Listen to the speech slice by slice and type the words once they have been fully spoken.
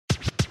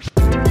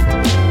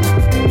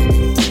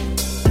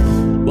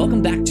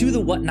Welcome back to the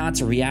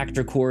Whatnauts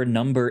Reactor Core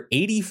number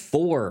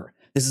 84.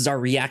 This is our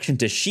reaction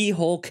to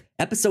She-Hulk,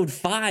 episode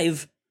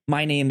 5.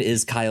 My name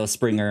is Kyle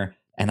Springer,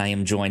 and I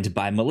am joined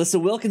by Melissa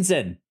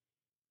Wilkinson.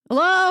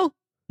 Hello.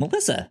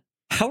 Melissa,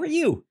 how are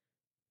you?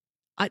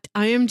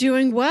 I am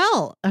doing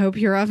well. I hope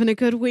you're having a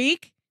good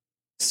week.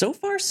 So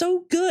far,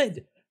 so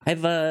good.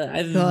 I've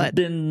Good.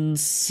 been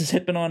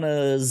sipping on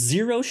a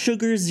 0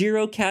 sugar,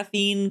 0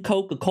 caffeine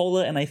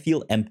Coca-Cola, and I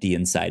feel empty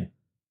inside.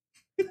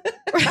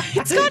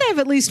 It's got to have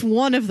at least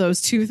one of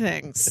those two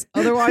things.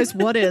 Otherwise,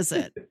 what is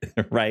it?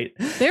 Right?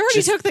 They already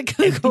Just took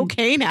the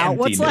cocaine out.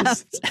 What's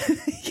emptiness.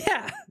 left?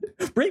 Yeah.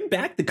 Bring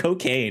back the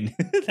cocaine.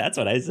 That's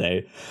what I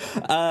say.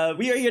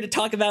 We are here to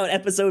talk about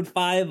episode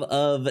 5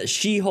 of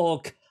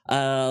She-Hulk.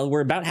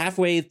 We're about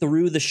halfway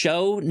through the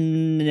show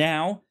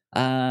now.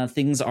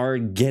 Things are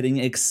getting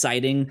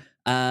exciting.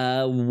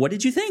 What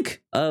did you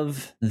think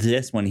of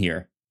this one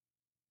here?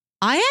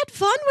 I had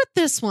fun with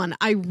this one.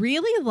 I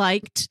really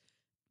liked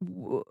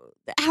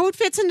how it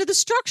fits into the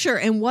structure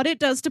and what it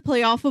does to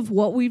play off of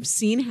what we've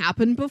seen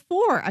happen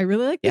before. I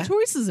really like the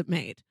choices it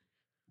made.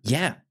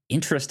 Yeah,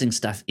 interesting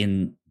stuff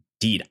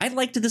indeed. I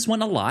liked this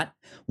one a lot.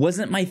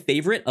 Wasn't my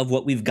favorite of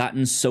what we've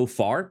gotten so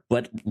far,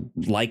 but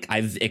like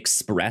I've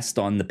expressed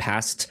on the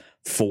past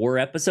 4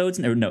 episodes,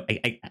 no,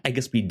 I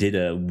guess we did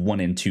a 1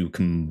 and 2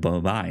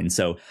 combined.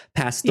 So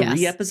past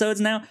 3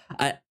 episodes now,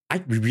 I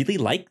really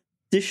like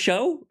this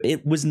show.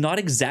 It was not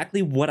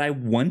exactly what I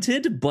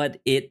wanted,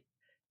 but it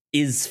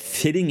is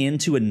fitting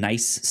into a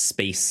nice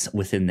space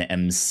within the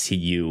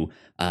MCU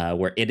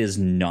where it is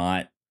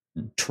not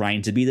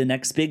trying to be the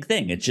next big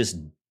thing. It's just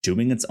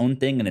doing its own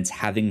thing and it's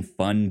having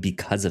fun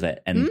because of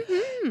it. And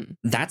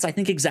that's, I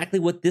think, exactly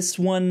what this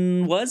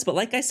one was. But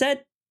like I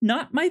said,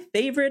 not my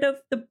favorite of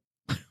the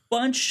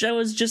bunch. I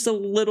was just a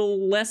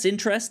little less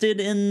interested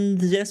in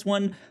this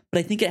one, but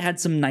I think it had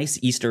some nice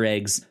Easter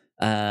eggs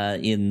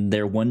in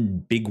their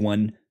one big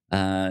one.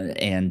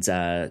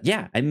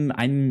 Yeah,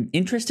 I'm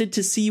interested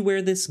to see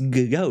where this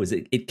goes.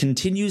 It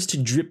continues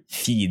to drip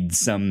feed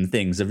some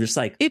things of just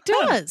like, it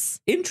does.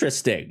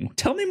 Interesting.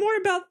 Tell me more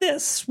about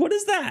this. What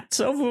is that?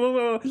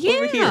 Over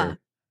here.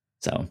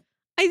 So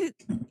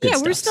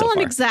we're still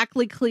not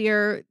exactly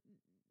clear.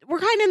 We're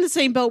kind of in the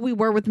same boat we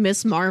were with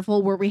Miss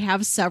Marvel, where we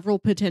have several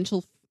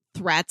potential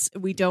threats.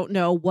 We don't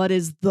know what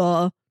is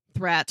the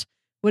threat,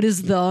 what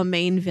is the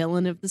main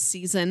villain of the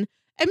season,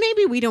 and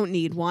maybe we don't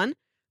need one.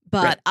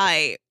 But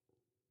I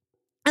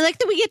like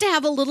that we get to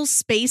have a little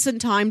space and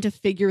time to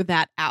figure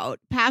that out.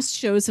 Past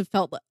shows have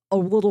felt a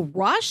little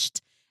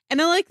rushed.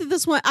 And I like that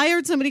this one, I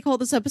heard somebody call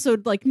this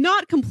episode like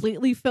not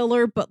completely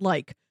filler, but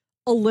like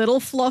a little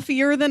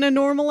fluffier than a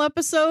normal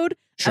episode.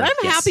 Sure, and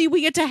I'm happy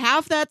we get to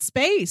have that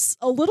space.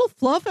 A little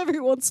fluff every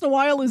once in a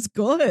while is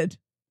good.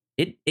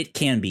 It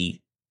can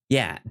be.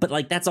 Yeah. But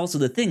like, that's also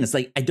the thing. It's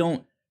like, I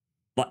don't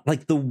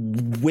like the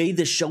way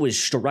the show is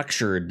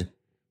structured.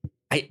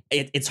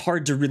 It's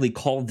hard to really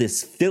call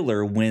this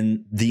filler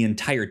when the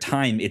entire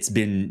time it's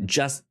been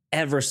just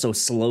ever so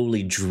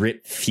slowly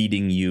drip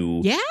feeding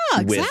you. Yeah,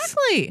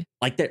 exactly.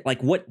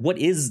 Like what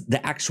is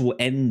the actual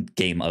end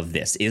game of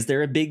this? Is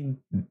there a big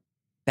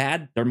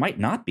bad? There might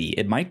not be.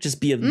 It might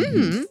just be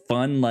a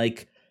fun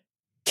like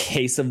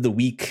case of the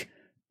week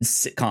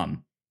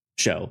sitcom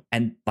show,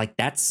 and like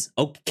that's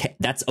okay.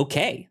 That's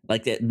okay.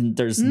 Like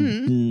there's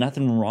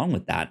nothing wrong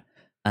with that.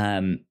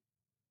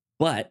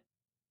 But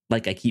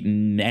like I keep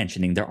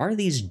mentioning, there are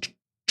these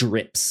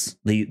drips,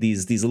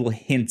 these little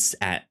hints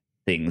at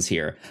things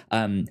here.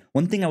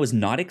 One thing I was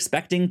not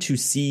expecting to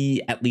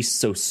see, at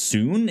least so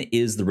soon,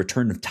 is the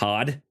return of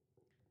Todd.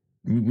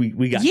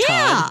 We got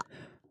Todd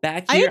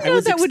back here. I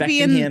was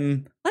expecting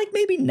him like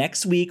maybe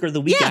next week or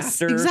the week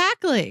after.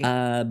 Exactly.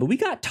 But we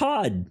got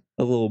Todd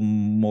a little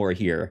more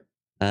here.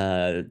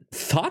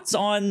 Thoughts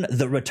on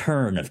the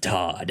return of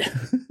Todd?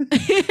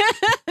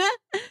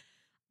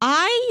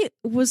 I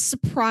was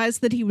surprised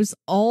that he was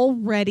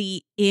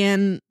already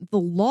in the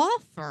law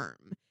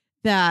firm,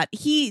 that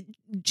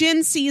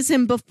Jen sees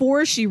him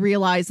before she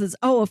realizes,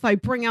 oh, if I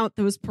bring out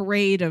those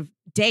parade of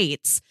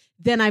dates,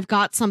 then I've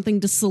got something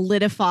to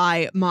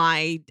solidify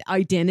my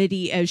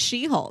identity as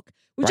She-Hulk,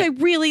 which I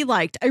really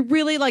liked. I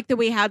really liked that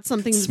we had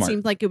something that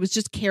seemed like it was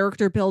just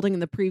character building in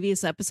the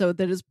previous episode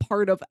that is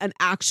part of an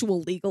actual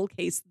legal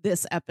case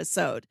this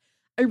episode.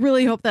 I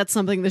really hope that's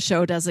something the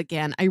show does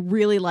again. I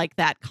really like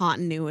that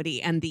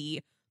continuity and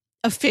the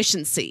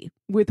efficiency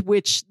with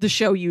which the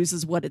show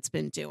uses what it's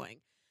been doing.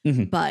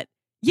 But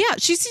yeah,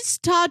 she sees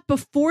Todd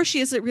before she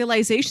has that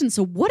realization.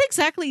 So what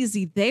exactly is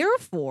he there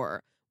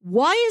for?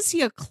 Why is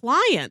he a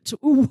client?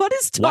 What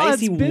is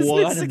Todd's business exactly? Why is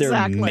he one of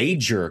their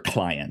major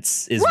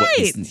clients is what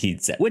he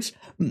said, which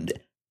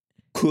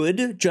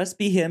could just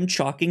be him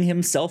chalking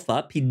himself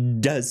up. He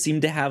does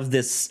seem to have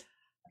this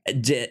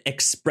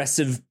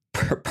expressive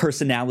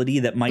personality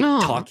that might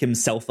talk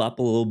himself up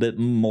a little bit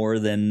more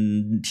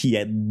than he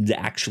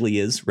actually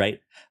is, right?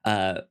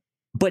 But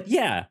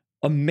yeah,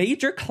 a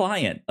major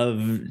client of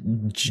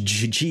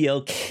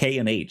GLK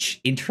and H.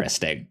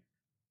 Interesting.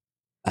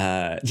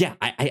 I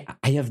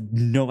have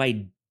no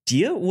idea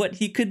idea what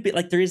he could be.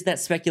 Like, there is that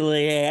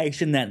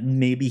speculation that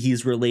maybe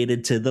he's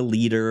related to the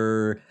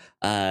leader,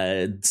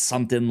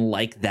 something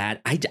like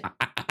that.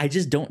 I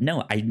just don't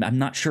know. I'm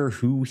not sure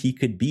who he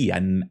could be.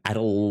 I'm at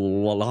a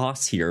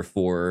loss here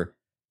for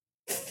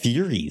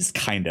theories,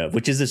 kind of,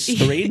 which is a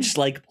strange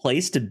like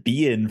place to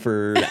be in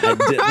for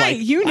right. Like,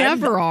 you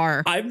never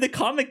are. I'm the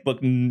comic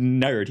book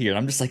nerd here.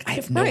 I'm just like, I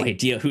have no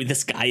idea who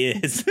this guy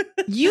is.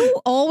 You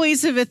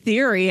always have a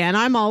theory, and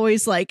I'm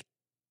always like,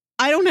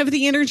 I don't have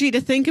the energy to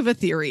think of a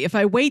theory. If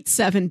I wait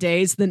 7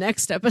 days, the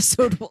next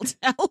episode will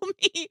tell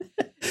me.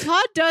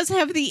 Todd does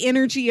have the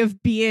energy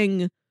of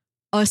being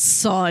a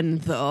son,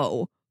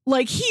 though.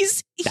 Like,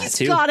 he's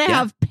got to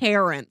have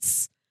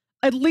parents,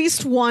 at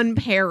least one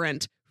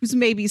parent who's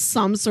maybe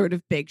some sort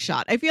of big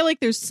shot. I feel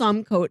like there's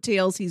some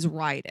coattails he's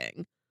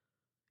riding.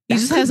 He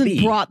just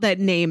hasn't brought that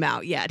name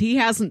out yet. He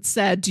hasn't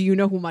said, "Do you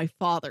know who my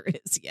father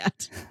is?"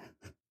 yet.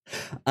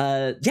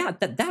 Yeah,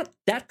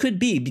 that could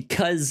be,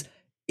 because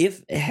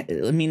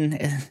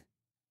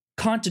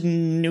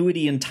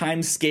continuity and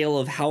time scale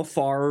of how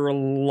far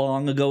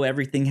long ago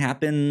everything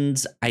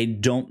happened, I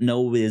don't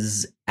know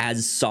is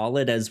as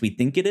solid as we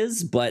think it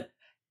is. But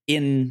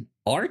in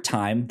our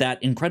time,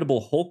 that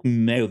Incredible Hulk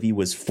movie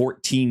was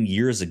 14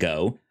 years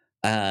ago,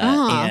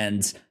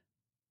 and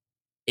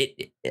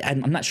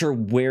I'm not sure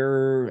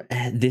where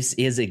this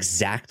is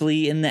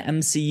exactly in the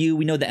MCU.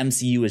 We know the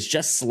MCU is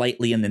just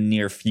slightly in the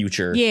near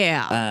future.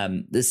 Yeah.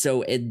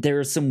 So there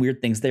are some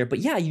weird things there. But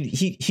yeah,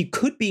 he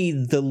could be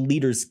the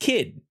leader's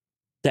kid.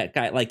 That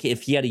guy, like,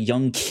 if he had a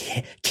young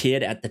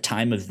kid at the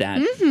time of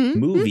that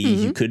movie,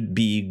 he could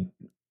be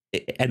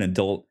an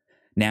adult.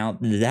 Now,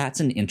 that's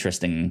an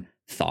interesting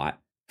thought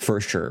for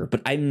sure.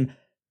 But I'm,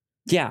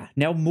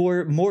 now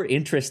more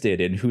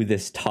interested in who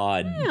this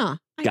Todd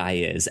guy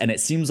is. And it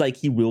seems like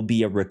he will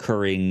be a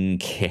recurring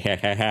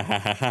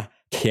character.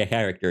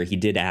 He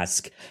did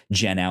ask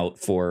Jen out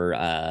for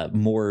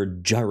more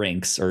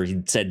Jarinx, or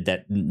he said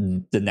that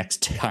the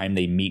next time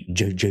they meet,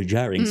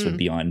 Jarinx would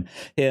be on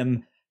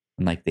him.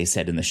 And like they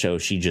said in the show,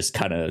 she just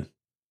kind of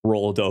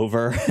rolled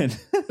over and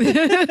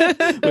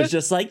was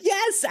just like,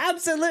 yes,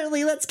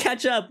 absolutely, let's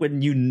catch up,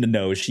 when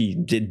she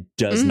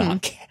does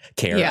not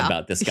care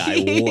about this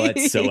guy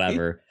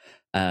whatsoever.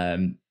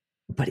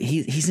 But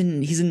he's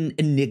an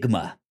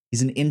enigma.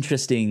 He's an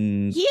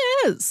interesting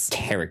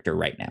character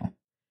right now.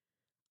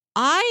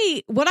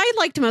 What I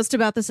liked most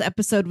about this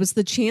episode was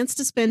the chance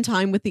to spend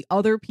time with the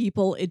other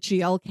people at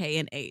GLK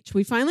and H.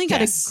 We finally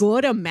got a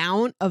good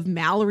amount of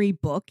Mallory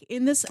Book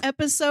in this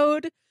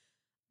episode.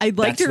 I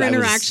liked her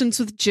interactions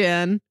with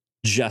Jen.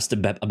 Just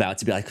about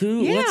to be like,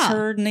 what's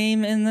her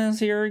name in this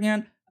here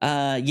again?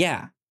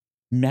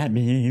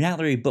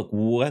 Mallory Book.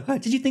 What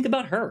did you think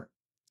about her?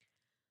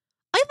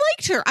 I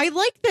liked her. I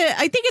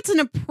think it's an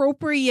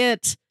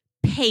appropriate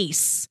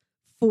pace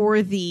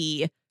for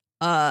the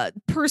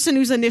person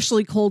who's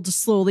initially cold to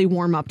slowly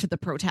warm up to the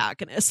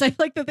protagonist. I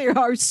like that they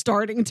are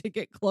starting to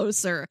get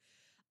closer.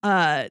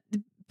 But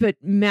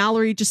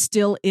Mallory just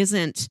still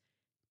isn't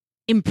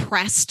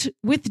impressed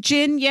with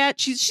Jin yet.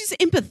 She's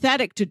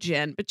empathetic to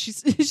Jin, but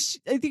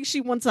I think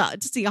she wants to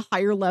see a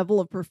higher level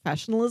of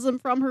professionalism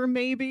from her,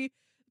 maybe.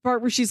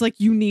 Part where she's like,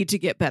 you need to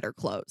get better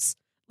clothes.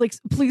 Like,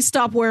 please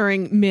stop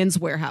wearing men's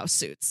warehouse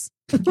suits.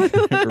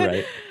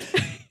 Right.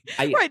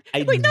 Right.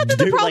 Like, not that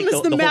the problem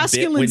is the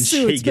masculine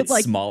suits, she gets but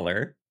like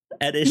smaller.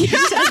 And she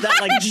just has that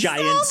like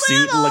giant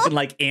suit looking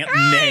like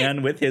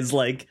Ant-Man with his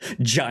like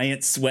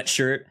giant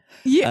sweatshirt.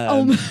 Yeah.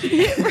 Right.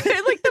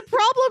 Like, the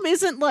problem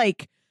isn't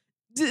like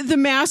the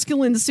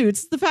masculine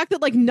suits. The fact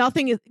that like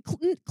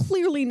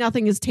clearly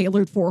nothing is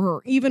tailored for her,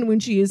 even when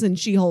she is in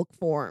She-Hulk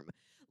form.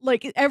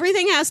 Like,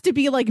 everything has to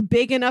be like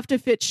big enough to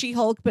fit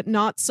She-Hulk, but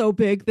not so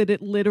big that it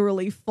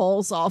literally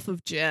falls off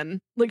of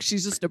Jen. Like,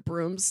 she's just a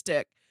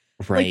broomstick.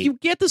 Right. Like, you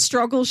get the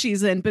struggle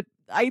she's in, but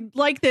I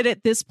like that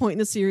at this point in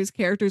the series,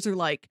 characters are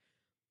like,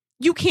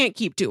 you can't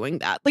keep doing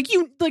that. Like,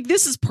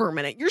 this is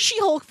permanent. You're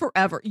She-Hulk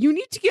forever. You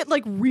need to get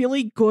like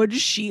really good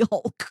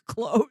She-Hulk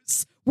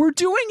clothes. We're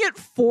doing it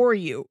for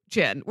you,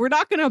 Jen. We're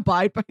not going to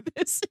abide by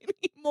this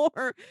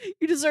anymore.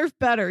 You deserve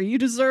better. You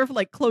deserve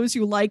like clothes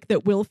you like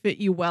that will fit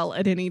you well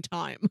at any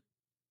time.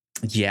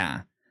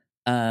 Yeah.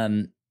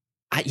 I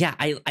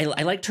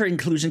liked her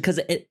inclusion because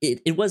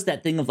it was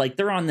that thing of like,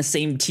 they're on the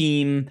same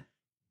team.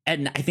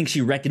 And I think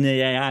she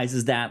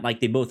recognizes that like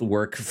they both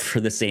work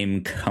for the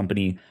same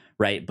company.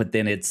 Right. But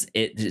then it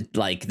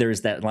like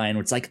there's that line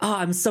where it's like, oh,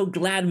 I'm so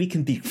glad we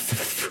can be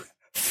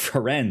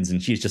friends.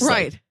 And she's just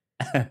like,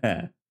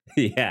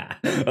 yeah,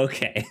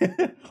 OK,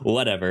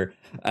 whatever.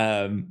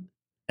 And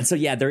so,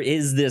 yeah, there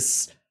is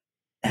this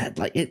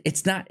like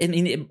it's not. I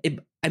mean,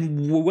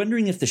 I'm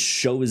wondering if the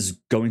show is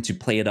going to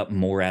play it up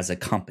more as a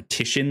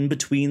competition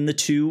between the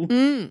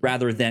two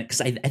rather than,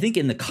 because I think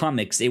in the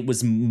comics it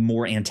was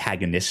more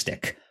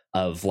antagonistic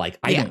of like,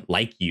 I don't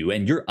like you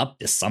and you're up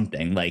to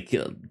something like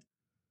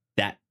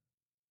that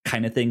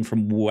kind of thing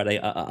from what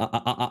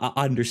I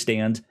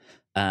understand.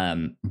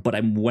 But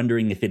I'm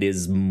wondering if it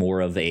is more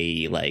of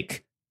a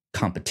like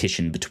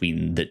competition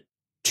between the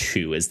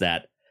two. Is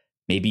that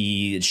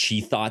maybe she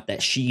thought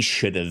that she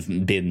should have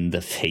been the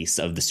face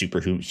of the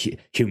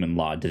superhuman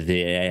law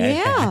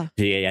division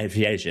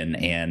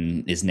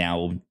and is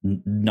now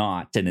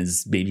not, and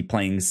is maybe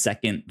playing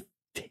second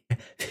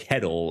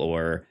fiddle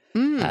or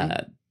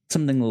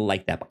something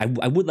like that.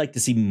 I would like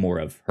to see more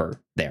of her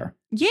there.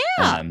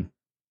 Yeah.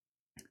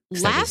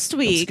 Last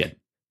week I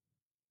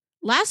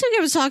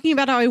was talking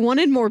about how I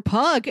wanted more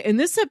Pug, and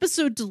this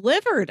episode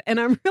delivered. And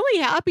I'm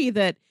really happy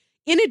that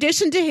in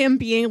addition to him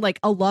being like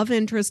a love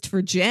interest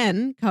for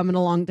Jen coming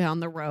along down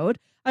the road,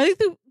 I think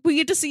that we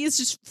get to see his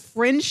just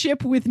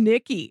friendship with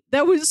Nikki.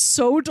 That was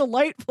so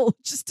delightful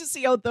just to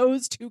see how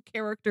those two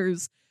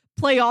characters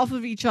play off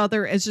of each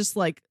other as just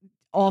like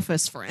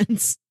office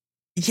friends.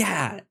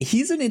 Yeah,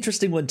 he's an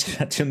interesting one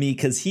to me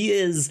because he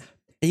is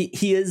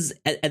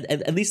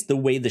at least the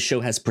way the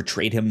show has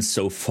portrayed him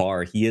so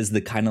far. He is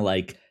the kind of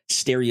like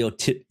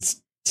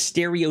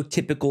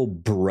stereotypical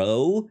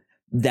bro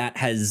that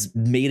has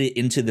made it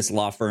into this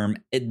law firm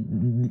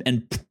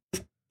and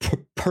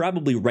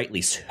probably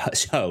rightly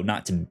so,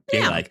 not to be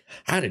like,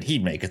 how did he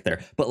make it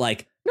there? But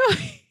like, no,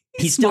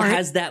 he still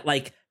has that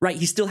like, right.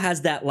 He still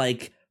has that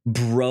like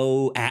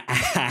bro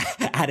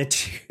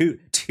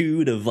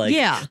attitude of like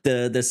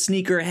the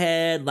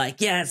sneakerhead,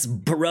 like, yes,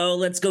 bro,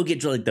 let's go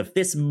get like the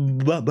fist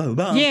bump.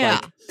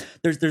 Like,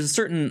 there's a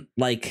certain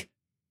like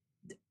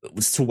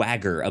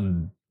swagger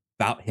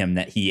about him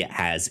that he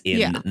has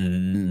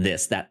in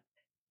this that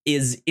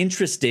is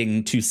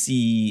interesting to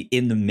see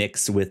in the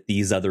mix with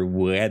these other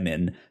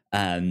women.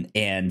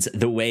 And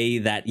the way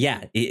that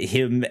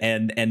him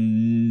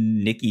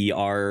and Nikki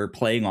are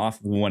playing off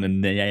one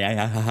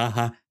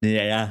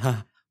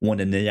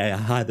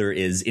another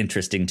is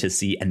interesting to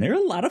see, and they're a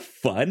lot of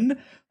fun.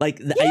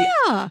 Like,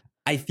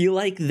 I feel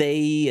like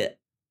they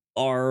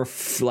are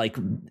like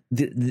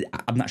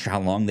I'm not sure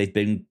how long they've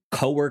been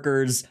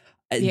coworkers,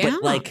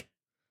 but like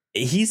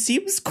he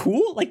seems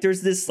cool. Like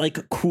there's this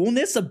like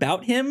coolness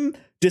about him,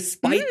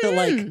 despite the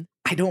like.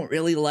 I don't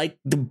really like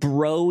the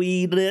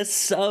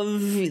broiness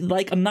of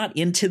like, I'm not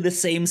into the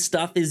same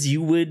stuff as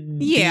you would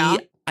be.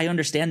 I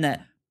understand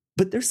that,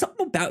 but there's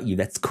something about you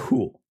that's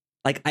cool.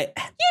 Like I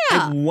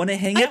want to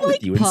hang out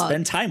with you and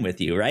spend time with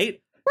you, right?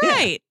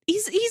 Right. Yeah.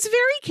 He's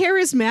very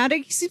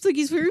charismatic. He seems like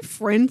he's very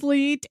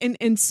friendly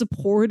and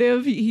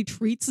supportive. He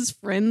treats his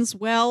friends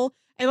well.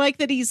 I like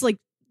that he's like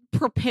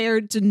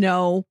prepared to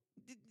know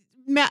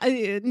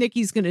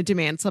Nikki's going to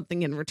demand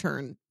something in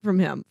return from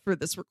him for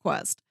this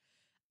request.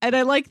 And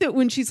I like that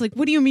when she's like,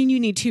 what do you mean you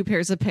need two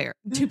pairs of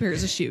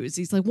shoes?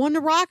 He's like, one to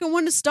rock and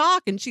one to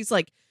stock. And she's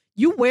like,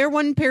 you wear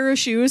one pair of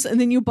shoes and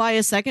then you buy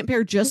a second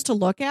pair just to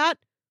look at?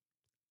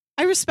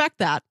 I respect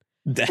that.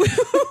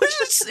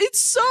 It's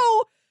so,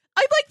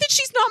 I like that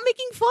she's not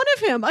making fun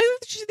of him. I like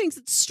that she thinks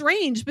it's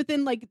strange, but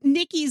then like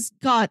Nikki's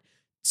got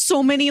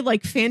so many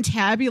like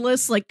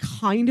fantabulous, like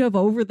kind of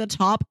over the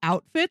top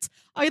outfits.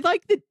 I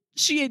like that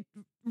she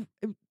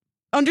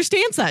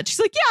understands that. She's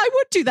like, yeah, I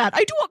would do that.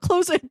 I do want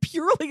clothes I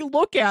purely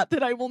look at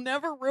that I will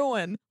never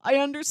ruin. I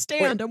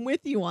understand. I'm with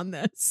you on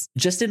this.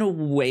 Just in a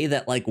way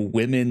that like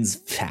women's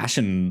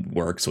fashion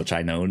works, which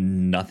I know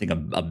nothing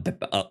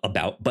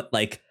about, but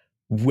like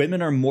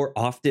women are more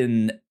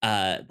often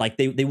like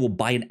they will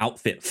buy an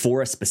outfit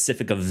for a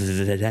specific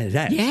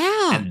event.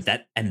 Yeah.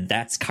 And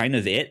that's kind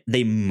of it.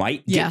 They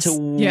might get to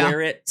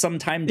wear it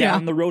sometime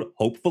down the road,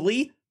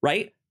 hopefully,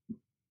 right?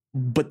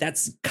 But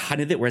that's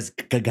kind of it. Whereas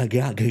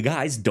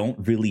guys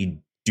don't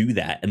really do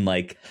that. And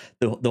like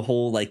the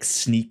whole like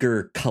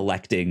sneaker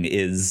collecting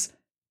is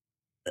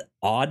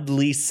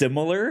oddly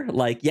similar.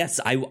 Like,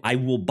 yes, I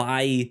will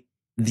buy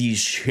these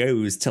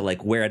shoes to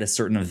like wear at a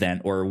certain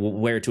event or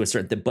wear to a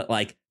certain thing, but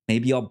like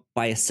maybe I'll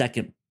buy a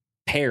second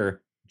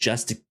pair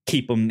just to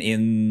keep them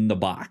in the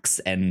box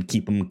and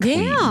keep them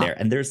clean there.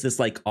 And there's this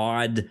like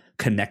odd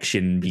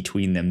connection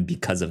between them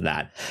because of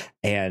that.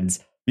 And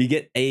we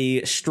get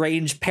a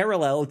strange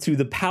parallel to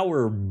the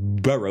Power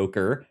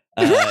Broker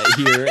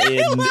here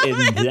in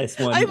this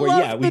one. I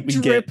love the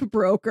Drip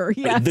Broker.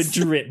 Yes. The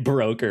Drip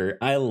Broker.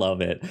 I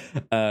love it.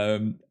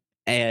 And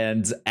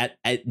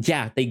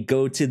they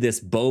go to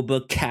this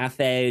boba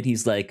cafe and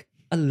he's like,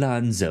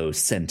 Alonzo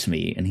sent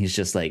me. And he's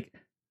just like,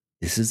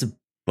 this is a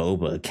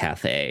boba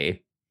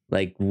cafe.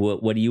 Like,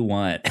 what do you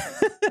want?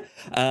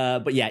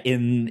 But yeah,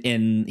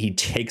 in he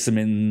takes him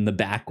in the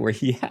back where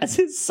he has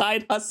his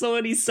side hustle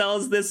and he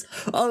sells this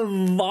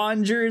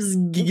Avengers.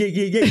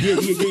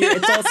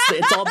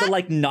 It's all the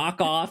like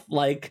knockoff,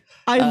 like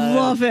I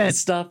love it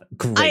stuff.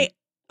 Great,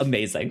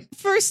 amazing.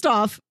 First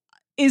off,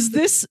 is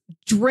this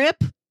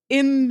Drip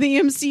in the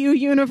MCU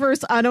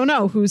universe? I don't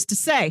know. Who's to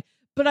say?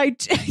 But I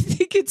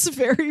think it's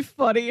very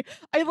funny.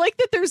 I like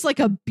that there's like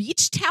a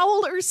beach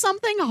towel or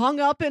something hung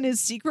up in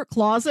his secret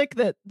closet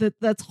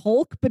that's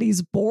Hulk, but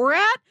he's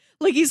Borat.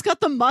 Like he's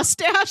got the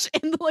mustache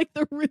and like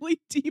the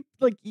really deep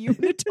like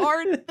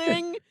unitard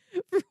thing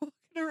for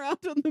walking around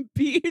on the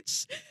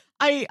beach.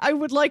 I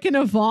would like an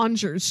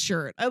Avengers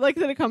shirt. I like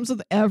that it comes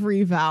with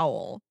every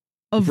vowel.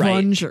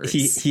 Avengers.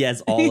 He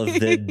has all of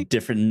the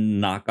different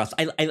knockoffs.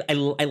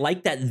 I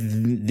like that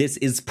this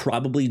is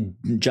probably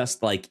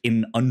just like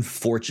an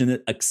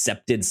unfortunate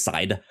accepted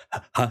side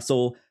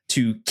hustle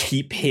to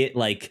keep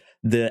like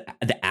the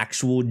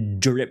actual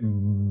drip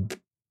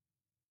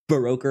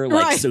broker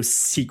like so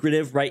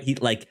secretive, right?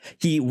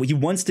 He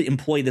wants to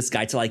employ this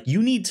guy to like,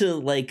 you need to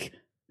like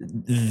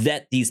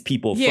vet these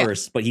people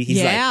first, but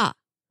he's like,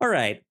 all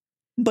right,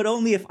 but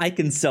only if I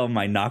can sell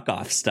my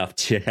knockoff stuff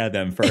to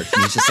them first.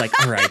 And he's just like,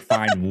 all right,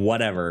 fine,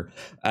 whatever.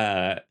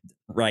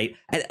 Right.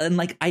 And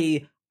like,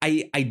 I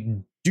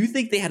do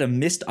think they had a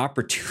missed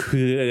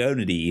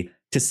opportunity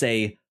to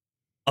say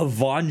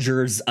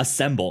Avengers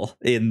Assemble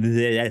in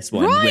this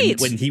one.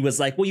 When he was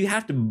like, well, you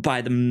have to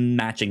buy the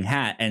matching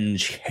hat. And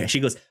she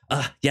goes,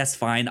 yes,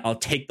 fine. I'll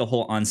take the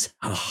whole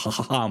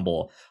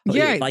ensemble.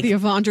 Yeah, like, the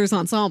Avengers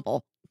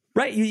Ensemble.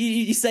 Right,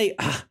 you say,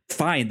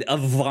 fine, the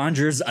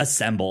Avengers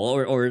Assemble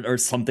or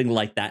something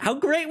like that. How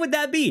great would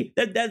that be?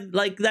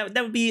 That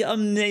would be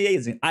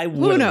amazing. I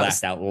would have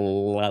laughed out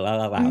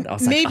loud. I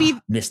was maybe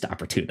like, missed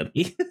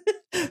opportunity.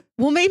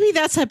 Well, maybe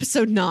that's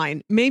episode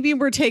 9. Maybe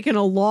we're taking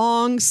a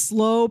long,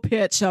 slow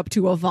pitch up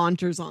to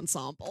Avengers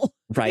Ensemble.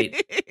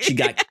 Right, she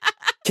got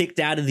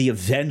kicked out of the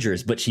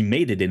Avengers, but she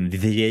made it in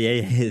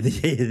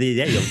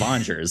the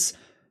Avengers.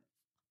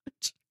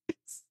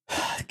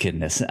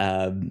 Goodness.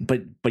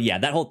 But yeah,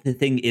 that whole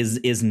thing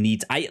is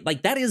neat. I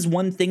like that is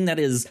one thing that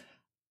is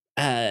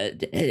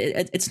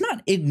it's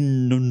not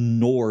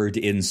ignored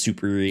in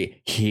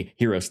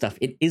superhero stuff.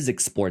 It is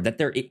explored that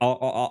there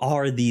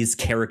are these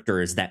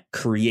characters that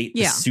create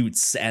the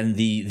suits and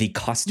the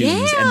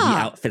costumes and the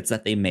outfits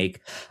that they make.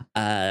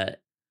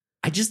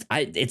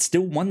 It's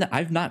still one that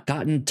I've not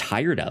gotten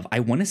tired of.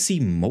 I want to see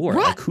more.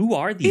 Right. Like, who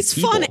are these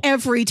people? It's fun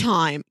every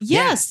time.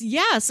 Yes.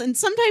 And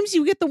sometimes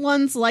you get the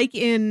ones like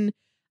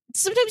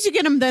sometimes you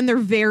get them, then they're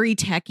very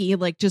techy,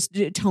 like just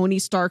Tony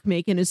Stark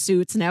making his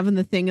suits and having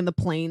the thing in the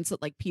planes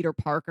that like Peter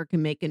Parker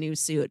can make a new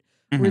suit,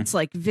 where it's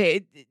like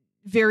very,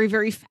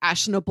 very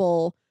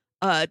fashionable.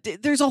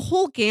 There's a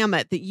whole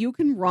gamut that you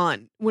can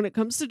run when it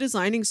comes to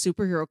designing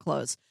superhero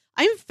clothes.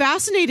 I'm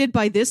fascinated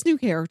by this new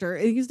character.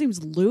 I think his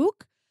name's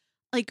Luke.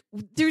 Like,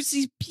 there's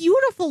these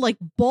beautiful like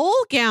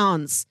ball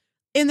gowns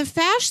in the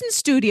fashion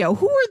studio.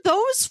 Who are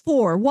those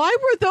for? Why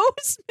were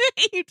those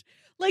made?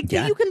 Like,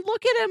 you can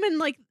look at him and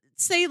like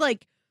say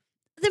like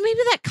then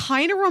maybe that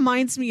kind of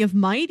reminds me of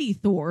Mighty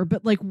Thor,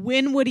 but like,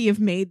 when would he have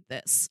made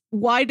this?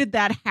 Why did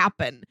that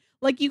happen?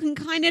 Like, you can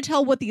kind of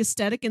tell what the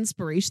aesthetic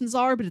inspirations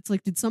are, but it's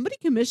like, did somebody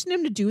commission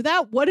him to do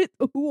that?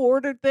 Who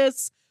ordered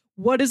this?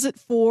 What is it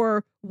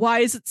for? Why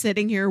is it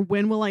sitting here?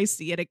 When will I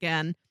see it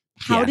again?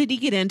 How did he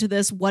get into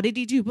this? What did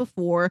he do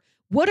before?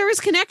 What are his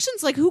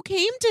connections? Like, who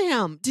came to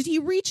him? Did he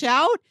reach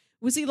out?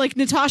 Was he like,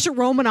 Natasha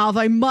Romanoff,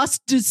 I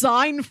must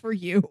design for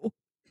you?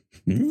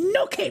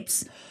 No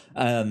capes.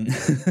 I'm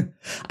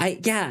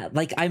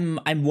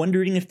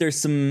wondering if there's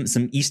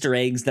some Easter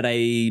eggs that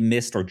I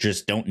missed or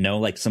just don't know,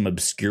 like some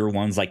obscure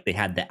ones, like they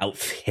had the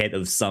outfit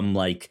of some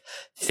like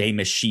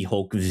famous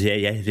She-Hulk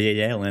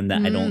villain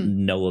that I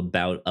don't know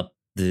about up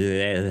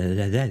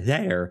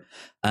there.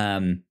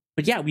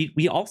 But yeah,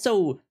 we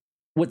also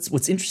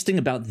what's interesting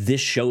about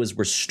this show is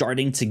we're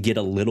starting to get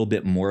a little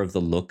bit more of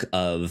the look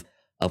of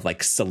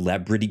like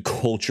celebrity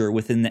culture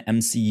within the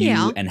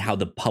MCU and how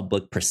the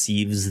public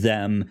perceives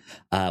them.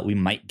 We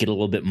might get a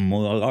little bit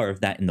more of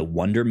that in the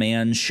Wonder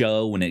Man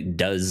show when it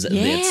does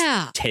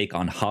its take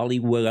on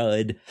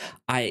Hollywood.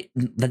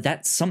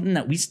 That's something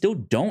that we still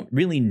don't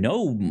really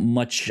know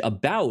much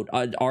about.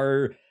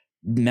 Are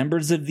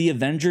members of the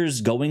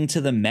Avengers going to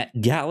the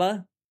Met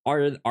Gala?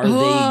 Are they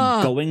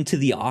going to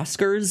the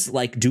Oscars?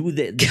 Like, is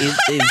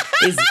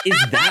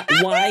that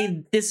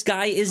why this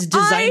guy is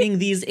designing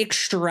these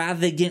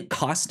extravagant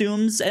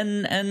costumes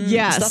and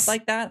stuff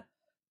like that?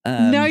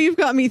 Now you've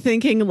got me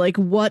thinking, like,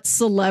 what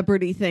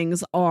celebrity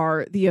things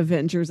are the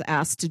Avengers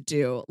asked to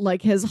do?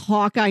 Like, has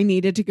Hawkeye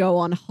needed to go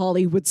on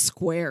Hollywood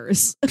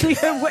Squares?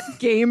 Like, what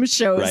game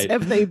shows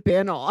have they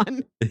been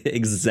on?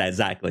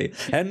 Exactly.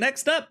 And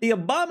next up, The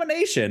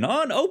Abomination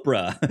on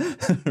Oprah.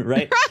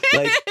 right?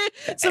 Like,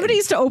 somebody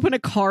used to open a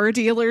car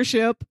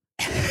dealership.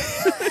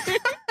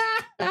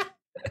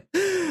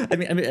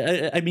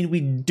 I mean, we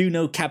do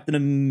know Captain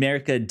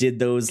America did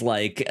those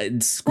like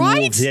school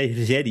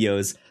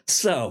videos.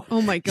 So,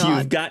 oh my God,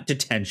 you've got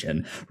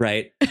detention,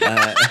 right?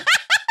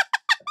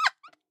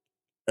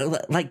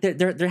 Like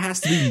there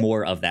has to be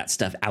more of that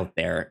stuff out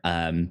there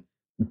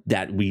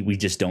that we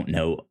just don't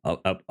know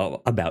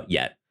about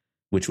yet,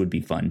 which would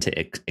be fun to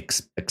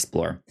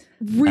explore.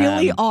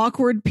 Really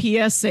awkward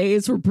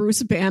PSAs where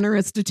Bruce Banner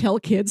has to tell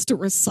kids to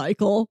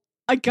recycle.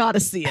 I gotta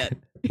see it.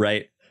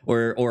 Right.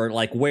 Or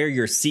like wear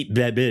your seat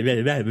belt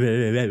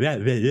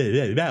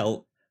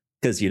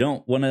because you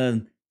don't want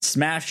to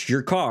smash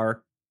your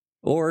car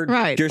or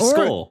your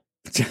skull.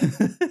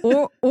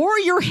 or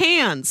your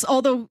hands.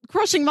 Although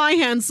crushing my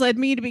hands led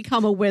me to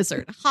become a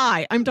wizard.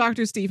 Hi, I'm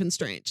Dr. Stephen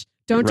Strange.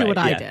 Don't do what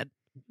I did.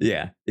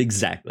 Yeah,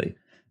 exactly.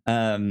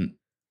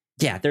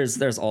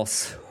 There's all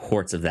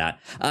sorts of that.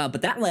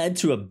 But that led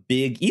to a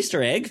big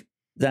Easter egg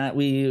that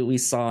we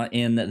saw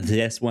in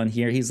this one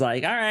here. He's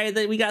like, all right,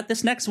 we got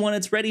this next one.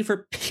 It's ready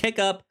for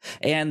pickup.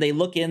 And they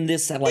look in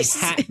this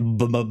hat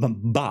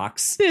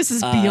box. This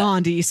is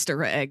beyond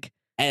Easter egg.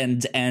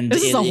 And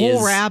this is a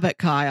whole rabbit,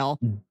 Kyle.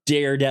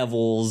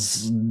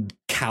 Daredevil's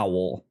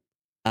cowl,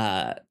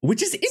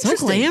 which is interesting.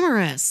 So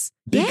glamorous.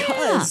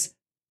 Because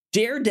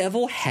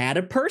Daredevil had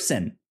a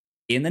person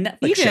in the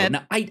Netflix show.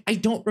 Now, I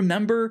don't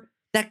remember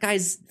that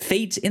guy's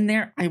fate in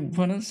there. I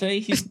want to say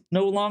he's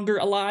no longer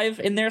alive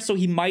in there, so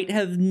he might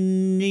have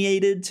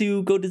needed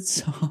to go to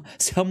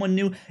someone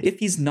new. If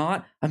he's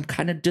not, I'm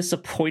kind of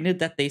disappointed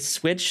that they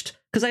switched,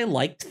 because I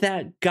liked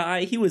that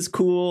guy. He was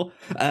cool.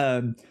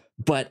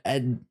 But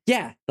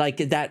yeah, like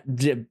that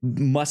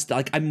must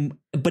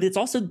but it's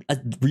also a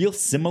real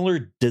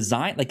similar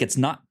design. Like it's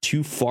not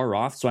too far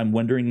off. So I'm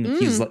wondering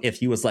if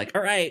he was like,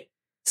 all right,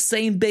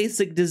 same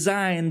basic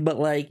design, but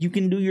like you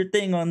can do your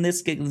thing on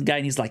this guy.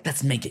 And he's like,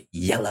 let's make it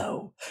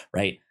yellow.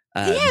 Right.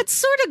 Yeah, it's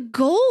sort of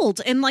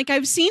gold. And like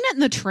I've seen it in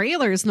the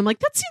trailers and I'm like,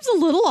 that seems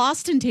a little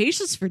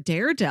ostentatious for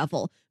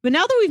Daredevil. But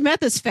now that we've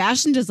met this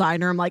fashion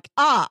designer, I'm like,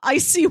 I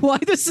see why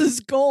this is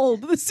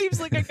gold. This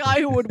seems like a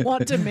guy who would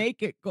want to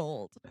make it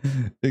gold.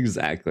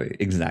 Exactly.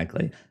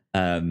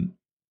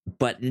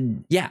 But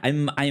yeah,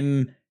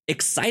 I'm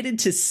excited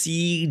to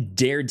see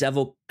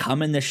Daredevil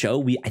come in the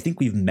show. I think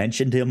we've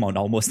mentioned him on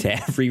almost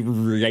every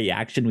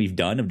reaction we've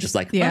done. I'm just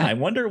like, I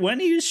wonder when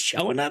he's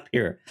showing up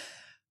here.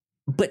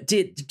 But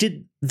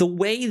did the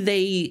way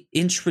they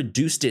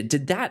introduced it,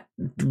 did that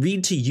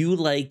read to you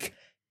like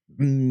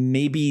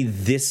maybe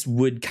this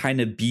would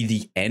kind of be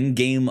the end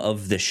game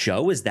of the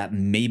show? Is that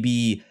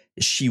maybe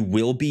she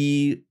will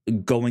be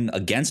going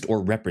against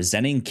or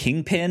representing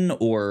Kingpin,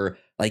 or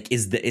like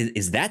is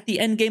that the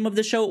end game of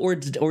the show, or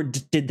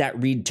did that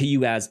read to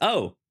you as,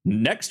 oh,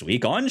 next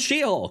week on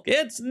She-Hulk,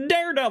 it's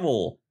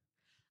Daredevil?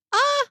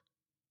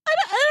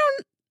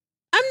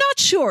 I'm not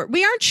sure.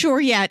 We aren't sure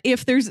yet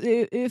if this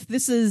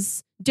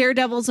is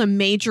Daredevil's a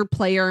major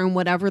player in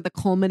whatever the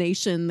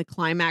culmination, the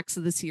climax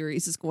of the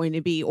series is going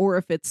to be, or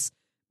if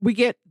we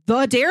get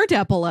the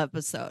Daredevil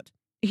episode.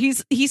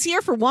 He's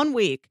here for 1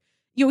 week.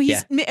 And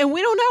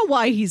we don't know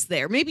why he's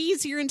there. Maybe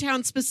he's here in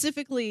town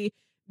specifically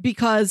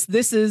because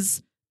this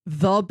is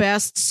the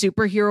best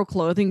superhero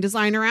clothing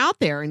designer out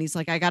there. And he's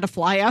like, I got to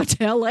fly out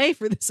to LA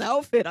for this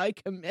outfit I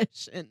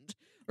commissioned.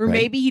 Or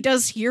maybe he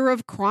does hear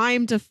of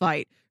crime to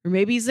fight. Or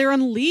maybe he's there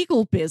on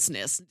legal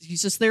business.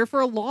 He's just there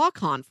for a law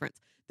conference.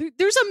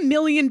 There's a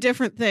million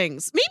different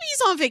things. Maybe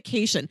he's on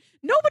vacation.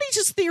 Nobody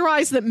just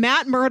theorized that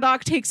Matt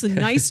Murdock takes a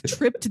nice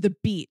trip to the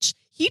beach.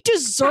 He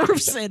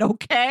deserves it,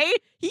 okay?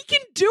 He can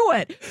do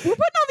it. We're putting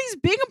all these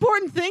big,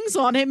 important things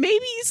on him.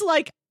 Maybe he's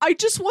like, I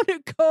just want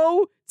to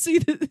go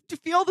to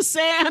feel the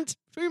sand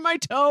between my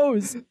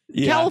toes.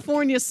 Yeah.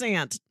 California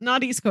sand,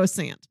 not East Coast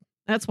sand.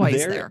 That's why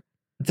he's there.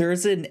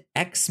 There's an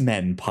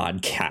X-Men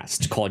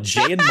podcast called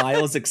Jay and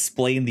Miles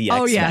Explain the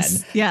X-Men. Oh,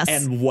 yes.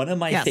 And one of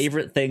my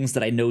favorite things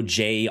that I know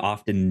Jay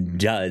often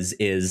does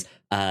is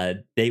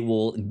they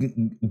will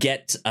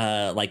get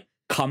like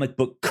comic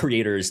book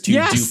creators to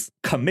do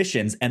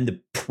commissions, and the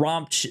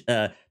prompt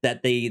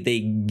that they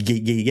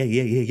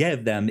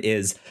give them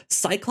is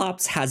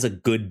Cyclops has a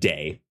good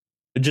day.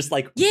 Just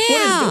like,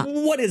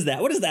 what is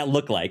that? What does that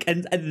look like?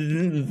 And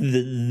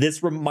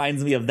this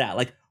reminds me of that.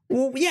 Like,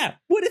 well, yeah,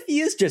 what if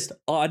he is just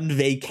on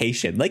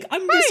vacation? Like,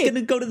 I'm just going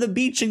to go to the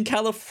beach in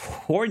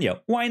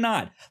California. Why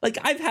not? Like,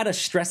 I've had a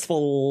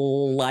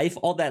stressful life,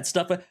 all that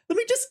stuff. Let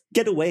me just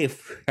get away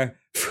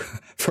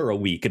for a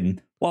week.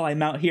 And while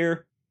I'm out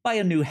here, buy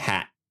a new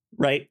hat,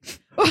 right?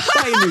 Buy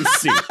a new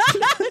suit.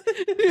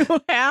 New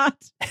hat.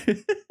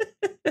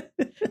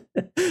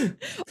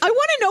 I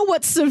want to know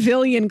what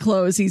civilian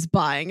clothes he's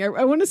buying.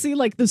 I want to see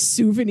like the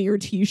souvenir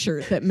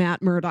T-shirt that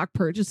Matt Murdock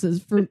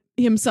purchases for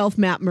himself,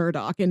 Matt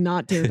Murdock, and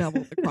not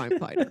Daredevil, the crime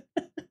fighter.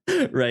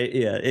 Right?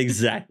 Yeah.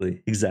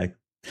 Exactly.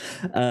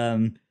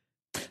 Man,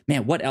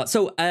 what else?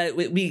 So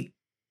we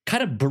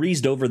kind of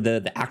breezed over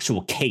the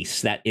actual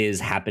case that is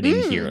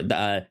happening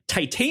here.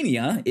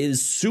 Titania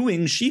is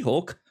suing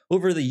She-Hulk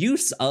over the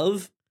use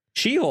of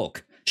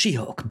She-Hulk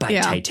by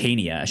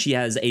Titania. She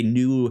has a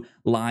new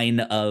line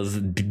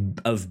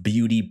of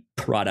beauty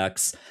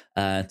products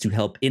to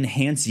help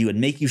enhance you and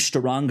make you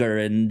stronger,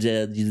 and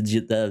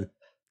the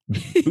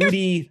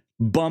booty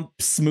bump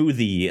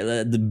smoothie.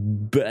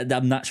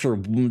 I'm not sure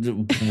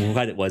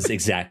what it was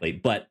exactly,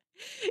 but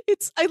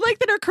I like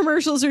that our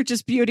commercials are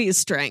just beauty is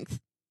strength.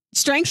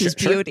 Strength is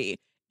beauty.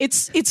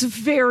 It's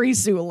very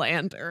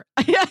Zoolander.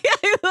 I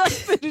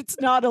like that it's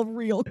not a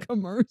real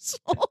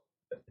commercial.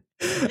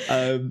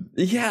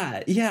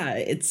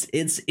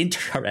 It's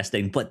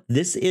interesting, but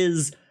this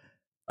is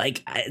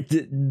like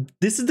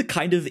this is the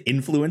kind of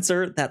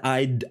influencer that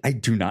I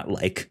do not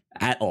like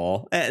at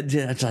all.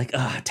 It's like,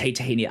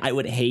 Titania. I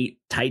would hate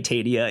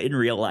Titania in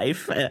real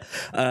life.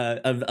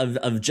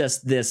 Of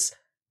just this.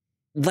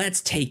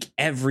 Let's take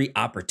every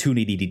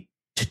opportunity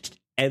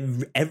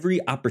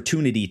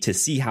to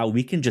see how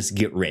we can just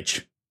get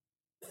rich.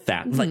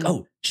 Like,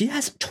 oh, she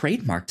hasn't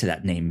trademarked to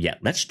that name yet.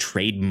 Let's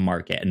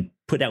trademark it and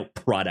put out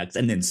products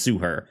and then sue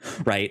her,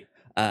 right?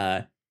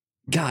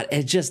 God,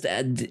 it just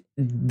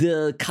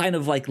the kind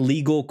of like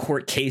legal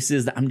court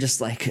cases that I'm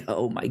just like,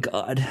 oh my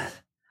God,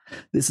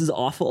 this is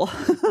awful.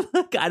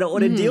 I don't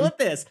want to deal with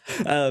this.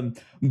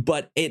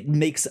 But it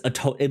makes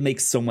it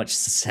makes so much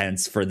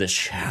sense for the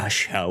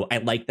show. I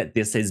like that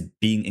this is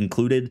being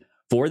included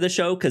for the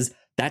show because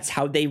that's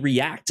how they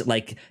react.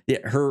 Like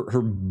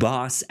her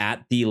boss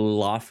at the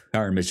law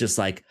firm is just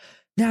like,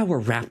 now we're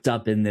wrapped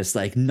up in this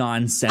like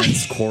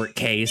nonsense court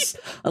case.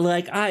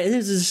 Like,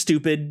 this is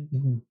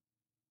stupid.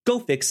 Go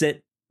fix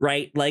it,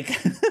 right? Like,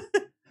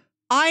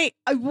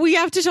 we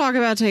have to talk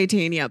about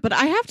Titania, but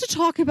I have to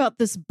talk about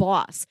this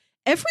boss.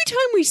 Every time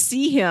we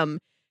see him,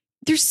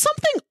 there's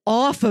something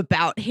off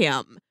about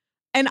him.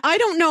 And I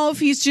don't know if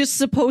he's just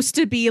supposed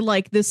to be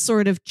like this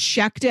sort of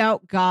checked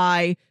out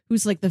guy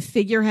who's like the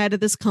figurehead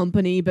of this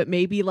company, but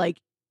maybe like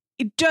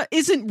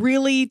isn't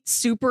really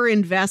super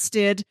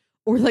invested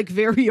or like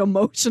very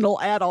emotional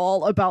at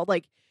all about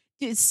like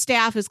his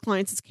staff, his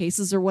clients, his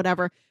cases or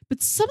whatever.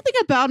 But something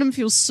about him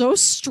feels so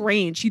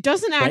strange. He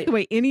doesn't act the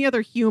way any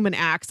other human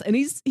acts. And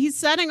he's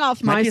setting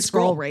off my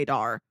scroll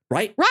radar.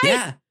 Right?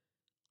 Yeah.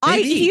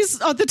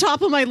 He's at the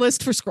top of my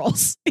list for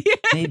scrolls.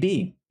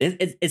 Maybe.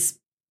 It's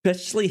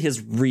especially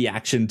his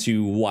reaction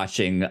to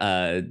watching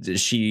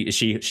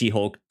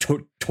She-Hulk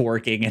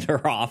twerking in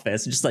her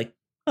office. Just like,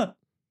 huh,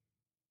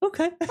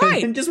 okay.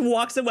 Right. And just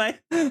walks away.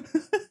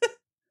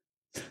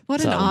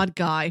 What an odd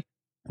guy.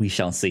 We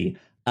shall see.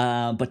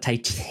 But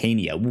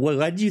Titania,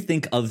 what do you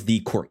think of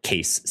the court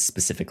case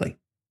specifically?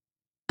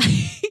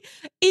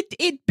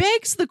 It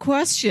begs the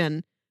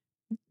question,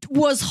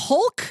 was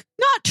Hulk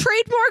not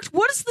trademarked?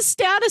 What is the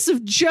status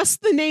of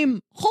just the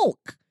name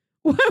Hulk?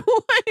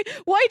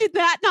 Why did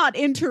that not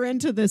enter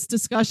into this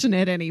discussion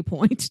at any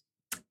point?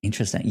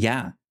 Interesting.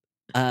 Yeah.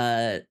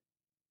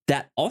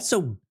 That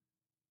also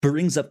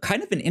brings up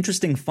kind of an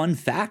interesting fun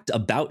fact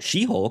about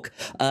She-Hulk,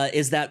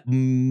 is that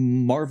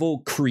Marvel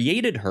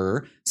created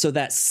her so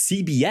that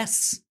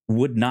CBS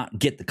would not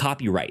get the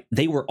copyright.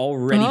 They were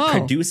already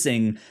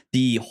producing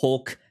the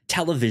Hulk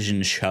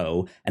television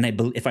show. And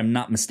if I'm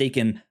not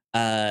mistaken,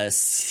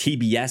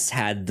 CBS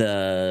had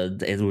the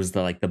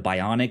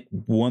Bionic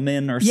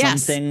Woman or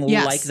something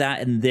like that.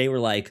 And they were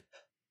like,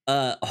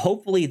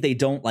 hopefully they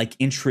don't like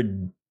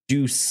introduce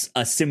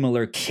a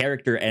similar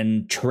character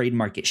and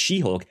trademark it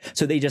She-Hulk.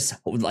 So they just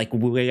like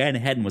went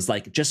ahead and was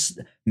like, just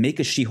make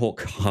a She-Hulk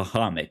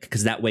comic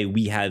because that way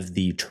we have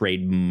the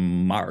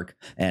trademark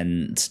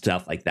and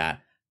stuff like that.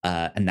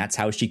 And that's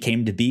how she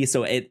came to be.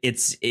 So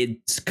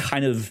it's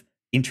kind of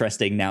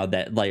interesting now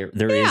that like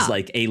there is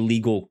like a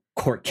legal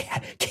court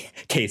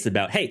case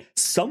about, hey,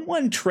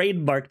 someone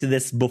trademarked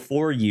this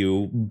before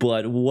you,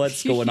 but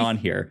what's going on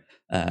here?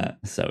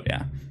 So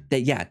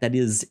that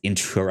is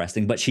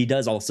interesting. But she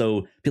does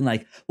also be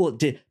like, well,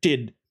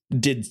 did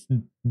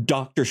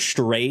Doctor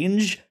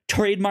Strange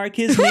trademark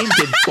his name?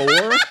 Did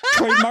Thor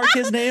trademark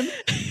his name?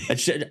 And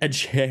she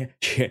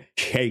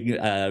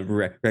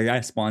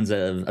responds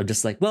of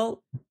just like,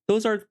 well,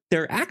 those are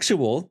their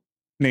actual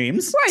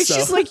names. Right. So.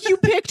 She's like, you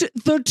picked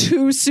the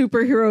two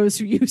superheroes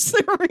who use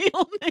their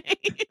real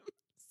names.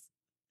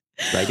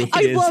 Right,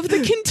 I love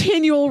the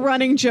continual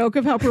running joke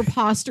of how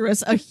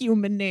preposterous a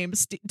human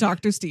named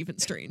Dr. Stephen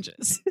Strange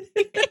is.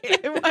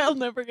 I'll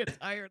never get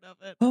tired of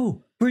it.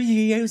 Oh, we're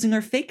using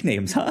our fake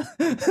names, huh?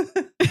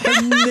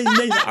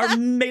 our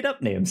made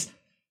up names.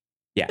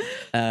 Yeah.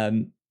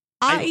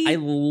 I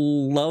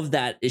love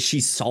that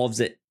she solves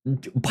it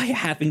by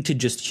having to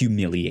just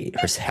humiliate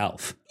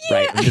herself.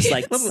 Right. I'm just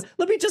like,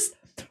 let me just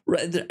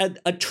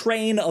a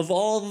train of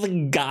all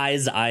the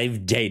guys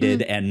I've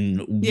dated and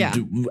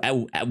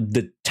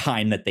the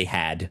time that they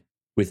had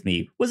with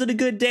me. Was it a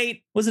good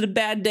date? Was it a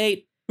bad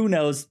date? Who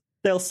knows?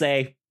 They'll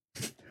say.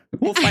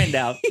 We'll find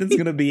out. It's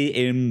going to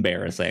be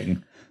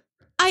embarrassing.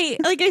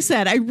 Like I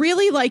said, I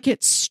really like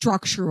it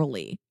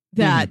structurally.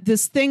 That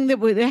this thing that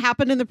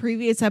happened in the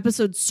previous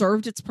episode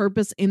served its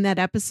purpose in that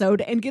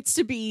episode and gets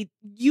to be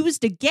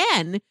used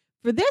again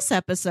for this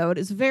episode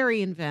is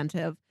very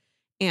inventive.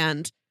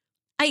 And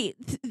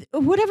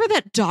whatever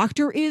that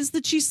doctor is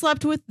that she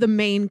slept with, the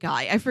main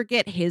guy, I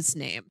forget his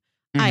name.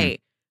 I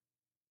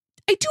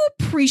do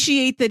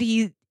appreciate that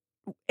he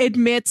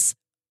admits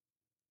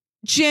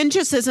Jen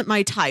just isn't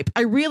my type.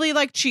 I really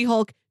liked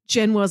She-Hulk.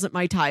 Jen wasn't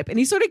my type. And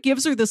he sort of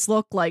gives her this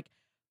look like,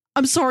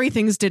 I'm sorry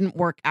things didn't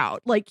work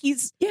out. Like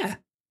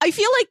I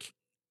feel like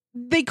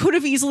they could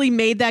have easily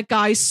made that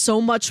guy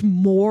so much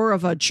more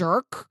of a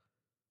jerk.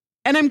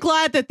 And I'm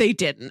glad that they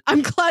didn't.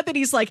 I'm glad that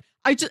he's like,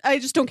 I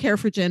just don't care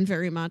for Jen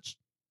very much.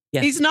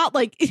 Yeah. He's not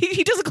like,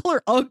 he doesn't call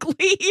her ugly.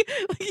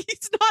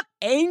 He's not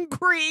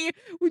angry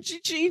when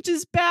she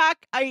changes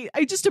back.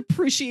 I just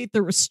appreciate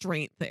the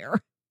restraint there.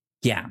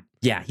 Yeah.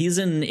 Yeah. He's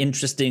an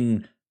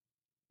interesting,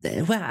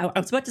 well, I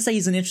was about to say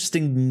he's an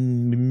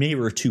interesting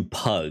mirror to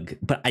Pug,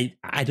 but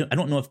I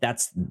don't know if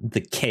that's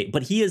the case,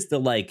 but he is the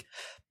like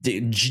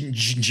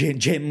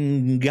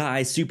gym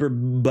guy, super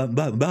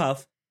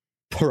buff.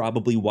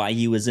 probably why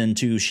he was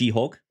into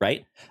She-Hulk,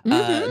 right?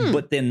 Mhm.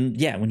 But then,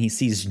 yeah, when he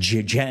sees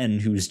Jen,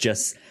 who's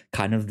just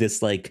kind of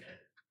this like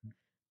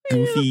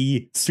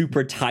goofy,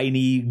 super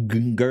tiny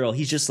girl,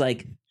 he's just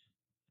like,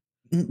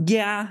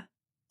 yeah,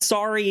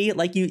 sorry,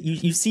 like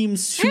you seem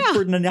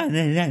super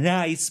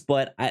nice,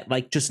 but I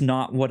like just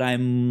not what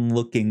I'm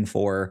looking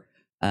for.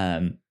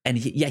 And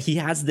he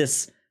has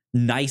this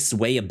nice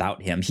way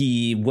about him.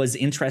 He was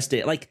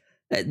interested, like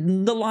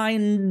the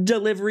line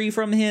delivery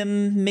from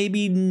him,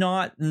 maybe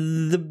not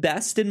the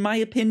best in my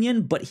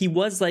opinion, but he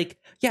was like,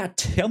 yeah,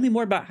 tell me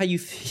more about how you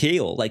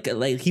feel. Like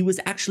he was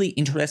actually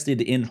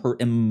interested in her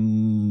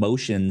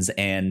emotions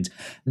and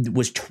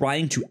was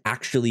trying to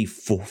actually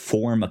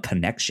form a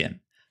connection.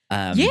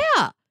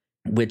 Yeah.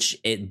 Which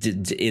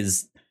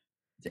is,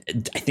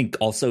 I think,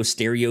 also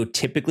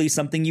stereotypically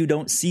something you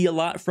don't see a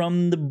lot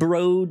from the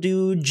bro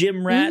dude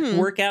gym rat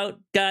workout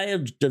guy.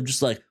 I'm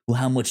just like, well,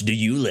 how much do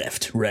you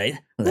lift, right?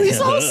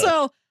 He's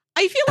also,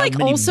 I feel how like,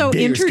 many also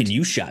bears can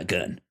you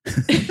shotgun?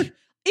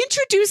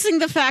 introducing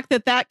the fact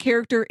that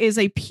character is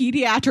a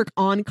pediatric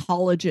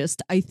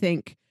oncologist, I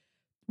think,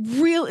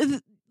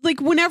 really, like,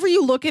 whenever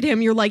you look at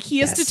him, you're like, he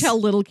has to tell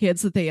little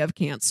kids that they have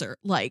cancer.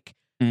 Like,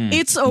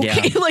 it's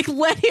okay. Yeah. Like,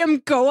 let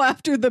him go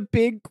after the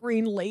big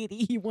green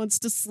lady he wants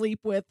to sleep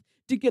with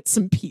to get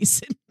some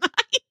peace at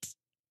night.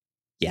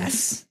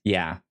 Yes.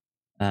 Yeah.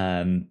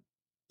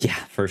 Yeah,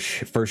 for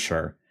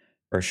sure.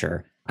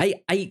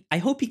 I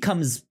hope he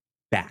comes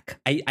back.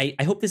 I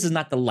hope this is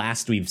not the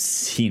last we've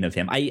seen of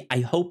him.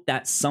 I hope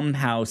that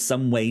somehow,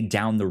 some way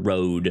down the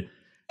road,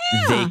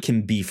 they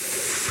can be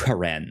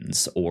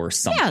friends or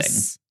something.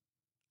 Yes.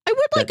 I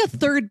would like a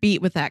third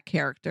beat with that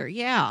character.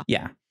 Yeah.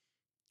 Yeah.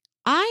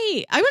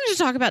 I wanted to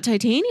talk about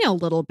Titania a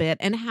little bit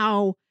and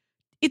how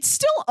it's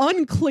still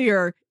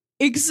unclear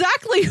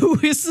exactly who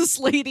is this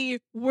lady,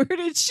 where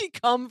did she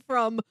come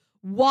from,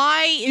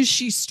 why is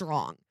she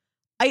strong.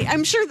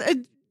 I'm sure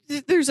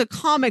there's a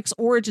comics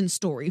origin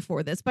story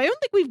for this, but I don't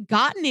think we've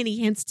gotten any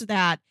hints to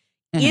that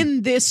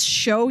in this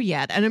show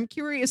yet, and I'm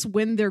curious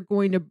when they're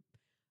going to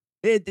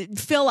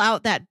fill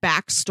out that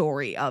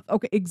backstory of,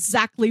 okay,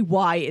 exactly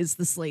why is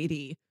this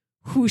lady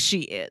who she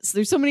is.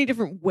 There's so many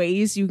different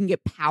ways you can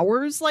get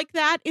powers like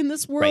that in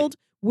this world.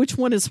 Right. Which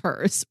one is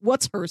hers?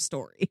 What's her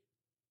story?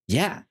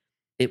 Yeah,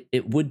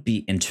 it would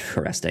be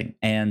interesting.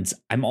 And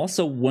I'm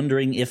also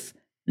wondering if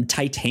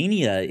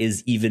Titania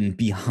is even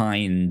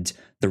behind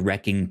the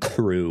Wrecking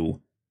Crew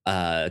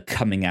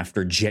coming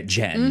after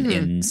Jen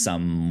in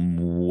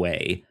some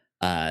way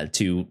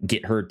to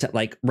get her to,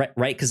 like, right?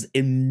 Because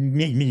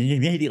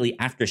immediately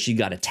after she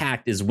got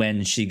attacked is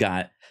when she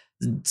got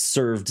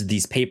served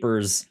these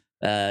papers,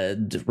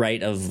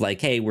 right, of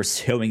like, hey, we're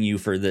suing you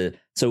for the,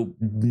 so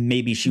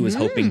maybe she was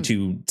hoping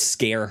to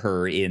scare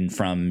her in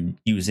from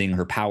using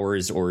her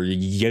powers or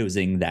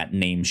using that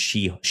name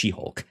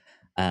She-Hulk.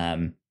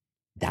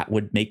 That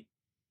would make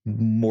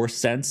more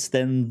sense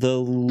than the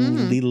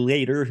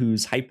later,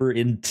 who's hyper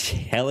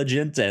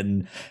intelligent,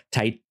 and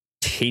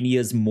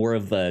Titania's more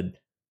of a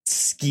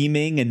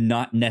scheming and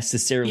not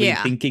necessarily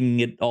thinking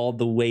it all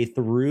the way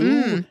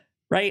through,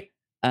 right?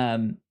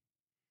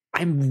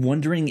 I'm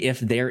wondering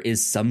if there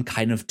is some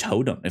kind of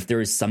totem, if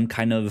there is some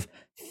kind of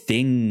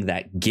thing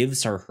that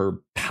gives her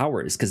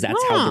powers, because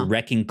that's how the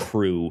Wrecking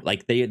Crew,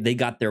 like, they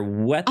got their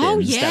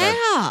weapons that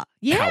are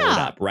powered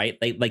up, right?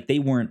 They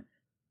weren't,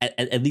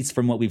 at least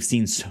from what we've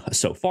seen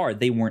so far,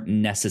 they weren't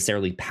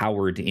necessarily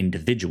powered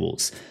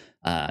individuals.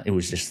 It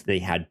was just they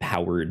had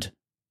powered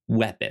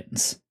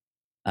weapons.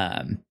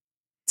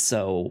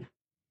 So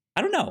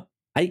I don't know.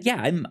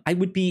 I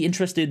would be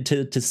interested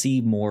to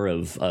see more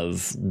of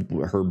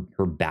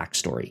her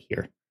backstory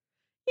here.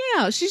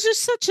 Yeah, she's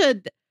just such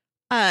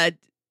a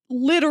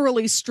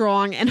literally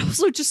strong and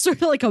also just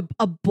sort of like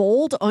a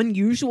bold,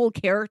 unusual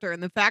character.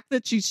 And the fact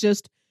that she's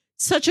just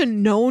such a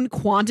known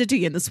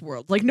quantity in this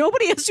world. Like,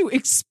 nobody has to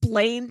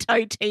explain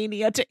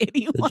Titania to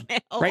anyone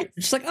else. Right?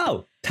 Just like,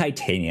 oh,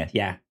 Titania.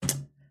 Yeah.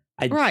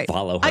 I'd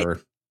follow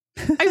her.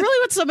 I really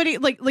want somebody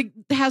like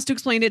has to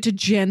explain it to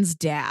Jen's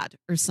dad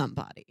or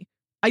somebody.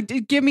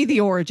 Give me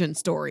the origin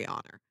story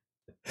on her.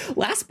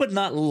 Last but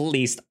not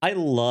least, I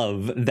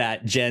love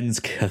that Jen's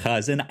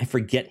cousin, I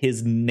forget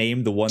his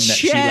name, the one that Ched.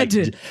 she like,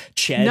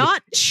 Ched.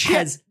 Not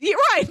Ched. You're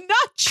right,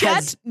 not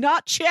Chet,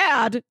 not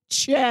Chad.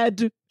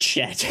 Ched.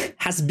 Chet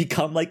has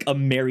become like a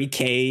Mary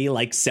Kay,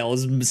 like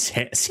salesman of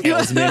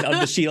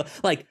the Shield.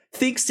 Like,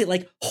 thinks it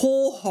like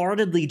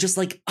wholeheartedly, just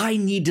like, I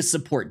need to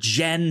support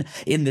Jen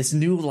in this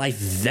new life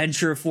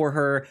venture for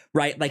her,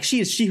 right? Like,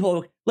 she is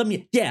She-Hulk.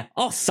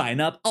 I'll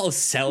sign up. I'll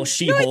sell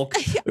She-Hulk.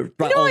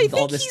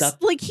 All this stuff.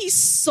 Like, he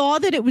saw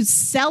that it was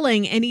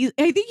selling, and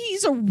I think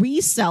he's a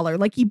reseller.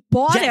 Like, he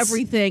bought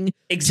everything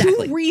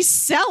to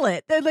resell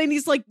it. And then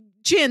he's like,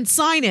 Jen,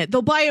 sign it.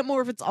 They'll buy it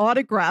more if it's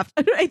autographed.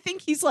 I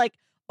think he's like,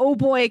 oh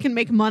boy, I can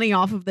make money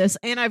off of this.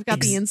 And I've got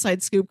the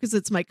inside scoop because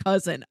it's my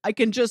cousin. I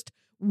can just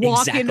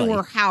walk into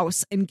her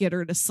house and get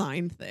her to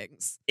sign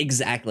things.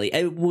 Exactly.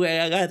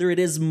 Whether it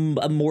is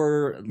a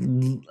more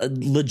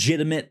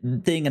legitimate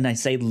thing, and I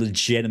say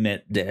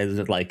legitimate,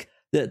 like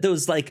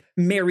those like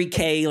Mary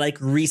Kay like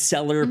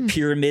reseller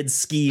pyramid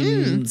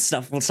scheme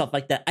stuff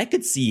like that. I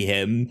could see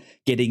him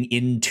getting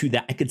into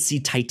that. I could see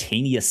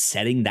Titania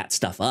setting that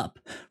stuff up,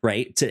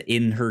 right,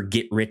 in her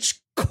get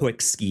rich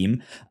quick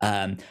scheme.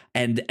 But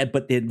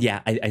then,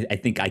 yeah, I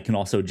think I can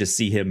also just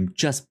see him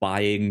just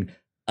buying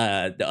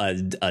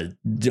a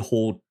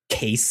whole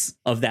case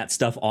of that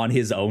stuff on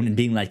his own and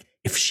being like,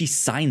 if she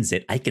signs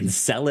it, I can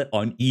sell it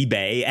on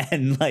eBay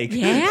and like,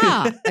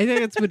 yeah, I think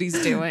that's what he's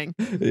doing.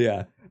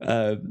 Yeah.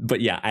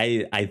 But yeah,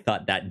 I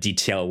thought that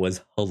detail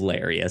was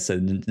hilarious.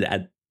 And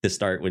at the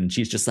start when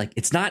she's just like,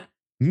 it's not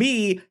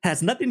me,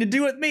 has nothing to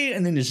do with me.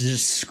 And then it's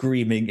just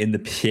screaming in the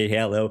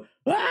piano.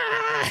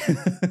 Ah!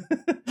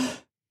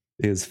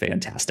 It was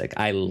fantastic.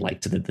 I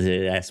liked the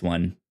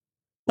S1.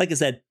 Like I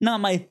said,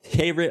 not my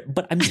favorite,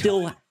 but I'm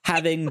still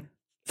having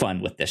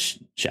fun with this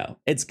show.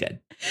 It's good.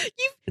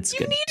 You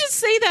good. Need to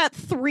say that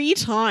 3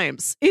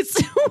 times.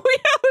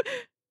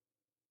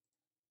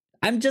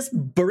 I'm just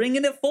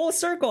bringing it full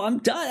circle. I'm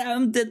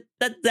done.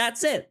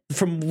 That's it.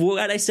 From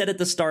what I said at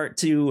the start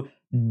to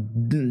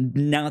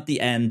now at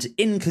the end,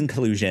 in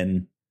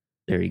conclusion,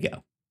 there you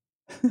go.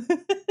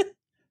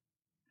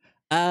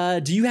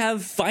 Do you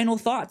have final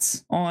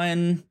thoughts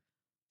on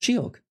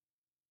She-Hulk?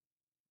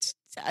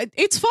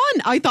 It's fun.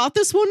 I thought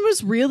this one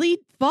was really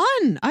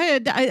fun.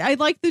 I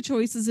like the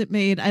choices it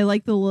made. I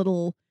like the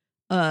little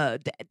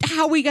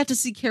how we got to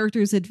see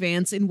characters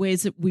advance in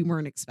ways that we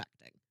weren't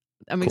expecting.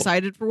 I'm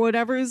excited for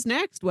whatever is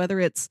next, whether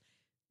it's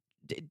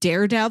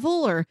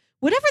Daredevil or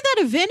whatever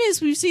that event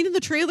is we've seen in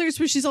the trailers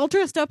where she's all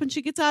dressed up and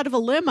she gets out of a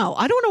limo.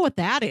 I don't know what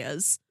that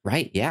is.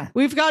 Right, yeah.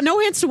 We've got no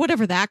hints to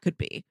whatever that could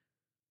be.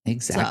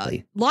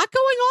 Exactly. A lot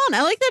going on.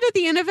 I like that at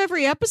the end of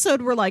every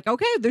episode, we're like,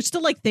 okay, there's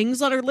still like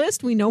things on our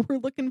list we know we're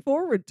looking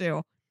forward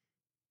to.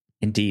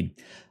 Indeed.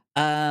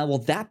 Well,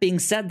 that being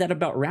said, that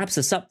about wraps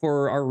us up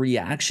for our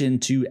reaction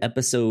to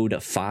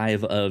episode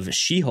 5 of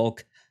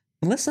She-Hulk.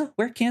 Melissa,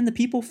 where can the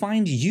people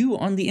find you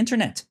on the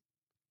internet?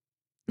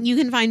 You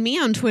can find me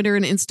on Twitter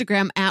and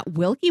Instagram at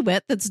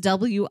WilkyWit. That's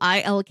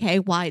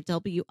WILKYWIT.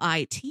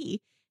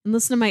 And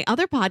listen to my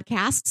other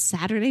podcast,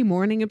 Saturday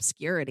Morning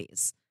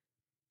Obscurities.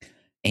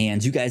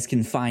 And you guys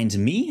can find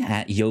me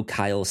at Yo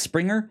Kyle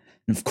Springer.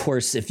 And of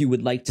course, if you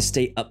would like to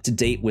stay up to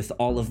date with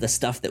all of the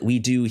stuff that we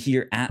do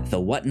here at The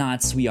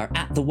Whatnauts, we are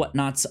at The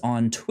Whatnauts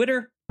on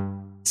Twitter.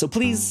 So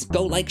please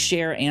go like,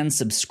 share, and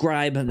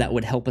subscribe. That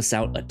would help us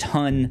out a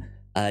ton.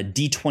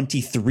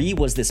 D23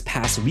 was this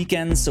past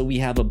weekend, so we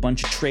have a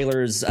bunch of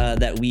trailers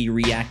that we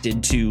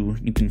reacted to.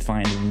 You can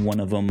find one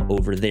of them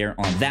over there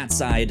on that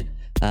side.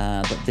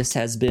 But this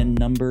has been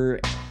number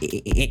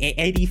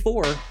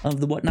 84 of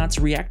the Whatnauts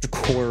Reactor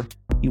Core.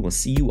 We will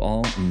see you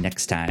all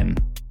next time.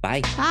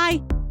 Bye.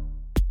 Bye.